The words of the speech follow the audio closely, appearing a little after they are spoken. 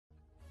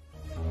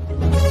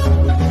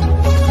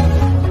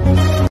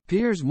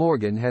Piers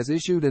Morgan has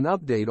issued an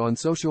update on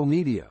social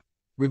media,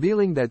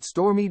 revealing that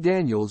Stormy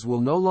Daniels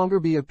will no longer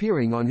be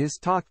appearing on his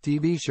talk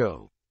TV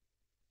show.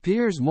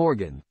 Piers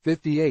Morgan,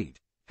 58,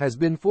 has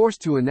been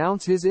forced to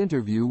announce his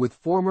interview with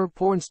former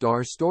porn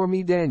star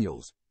Stormy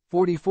Daniels,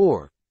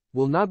 44,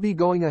 will not be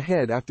going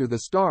ahead after the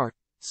star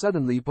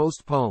suddenly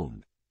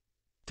postponed.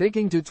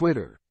 Taking to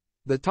Twitter,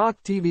 the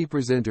talk TV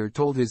presenter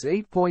told his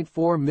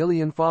 8.4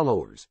 million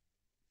followers,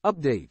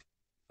 "Update.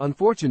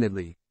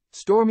 Unfortunately,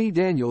 Stormy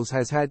Daniels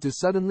has had to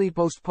suddenly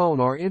postpone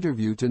our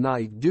interview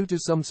tonight due to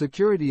some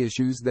security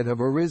issues that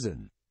have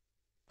arisen.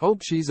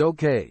 Hope she's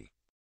okay."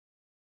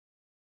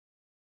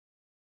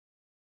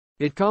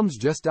 It comes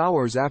just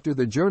hours after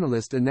the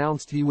journalist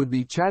announced he would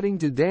be chatting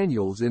to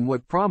Daniels in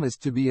what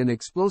promised to be an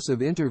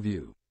explosive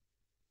interview.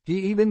 He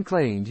even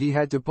claimed he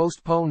had to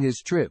postpone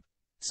his trip,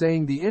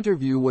 saying the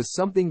interview was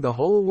something the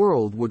whole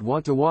world would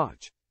want to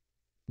watch.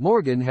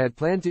 Morgan had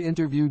planned to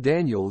interview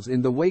Daniels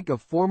in the wake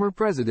of former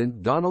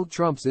President Donald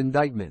Trump's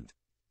indictment.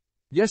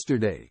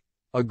 Yesterday,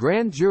 a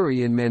grand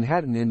jury in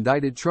Manhattan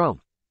indicted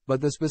Trump, but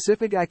the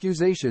specific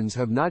accusations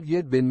have not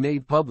yet been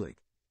made public.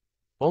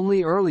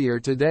 Only earlier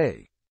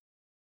today,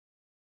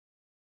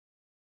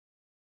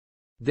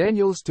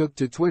 Daniels took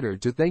to Twitter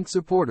to thank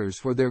supporters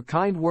for their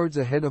kind words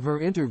ahead of her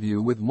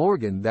interview with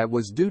Morgan that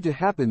was due to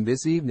happen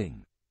this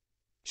evening.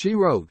 She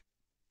wrote,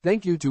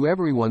 "Thank you to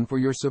everyone for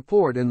your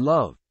support and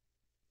love.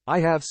 I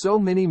have so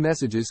many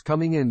messages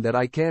coming in that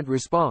I can't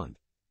respond.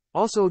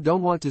 Also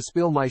don't want to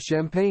spill my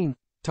champagne,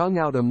 tongue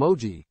out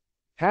emoji.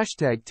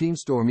 Hashtag Team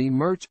Stormy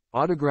merch,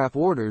 autograph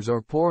orders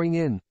are pouring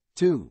in,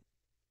 too."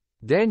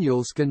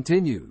 Daniels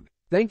continued,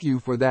 "Thank you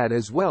for that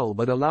as well,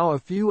 but allow a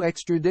few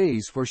extra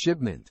days for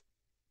shipment."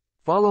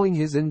 Following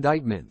his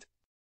indictment,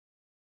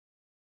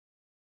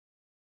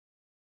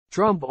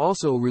 Trump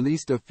also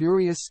released a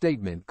furious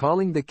statement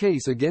calling the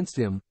case against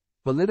him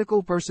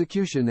political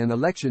persecution and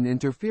election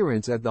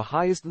interference at the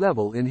highest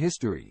level in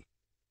history.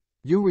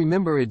 "You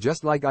remember it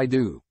just like I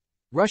do.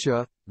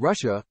 Russia,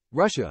 Russia,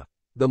 Russia.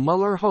 The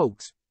Mueller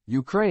hoax.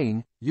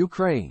 Ukraine,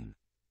 Ukraine.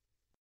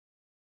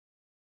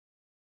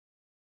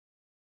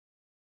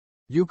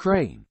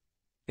 Ukraine.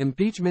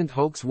 Impeachment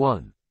hoax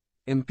 1.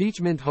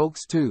 Impeachment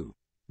hoax 2.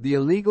 The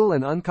illegal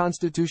and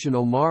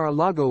unconstitutional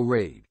Mar-a-Lago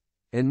raid.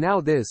 And now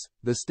this,"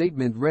 the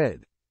statement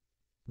read.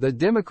 "The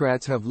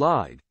Democrats have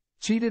lied,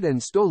 cheated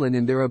and stolen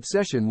in their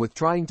obsession with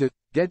trying to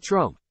get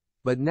Trump,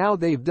 but now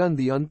they've done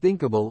the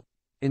unthinkable,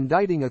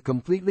 indicting a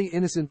completely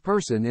innocent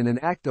person in an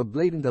act of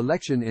blatant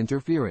election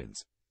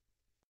interference.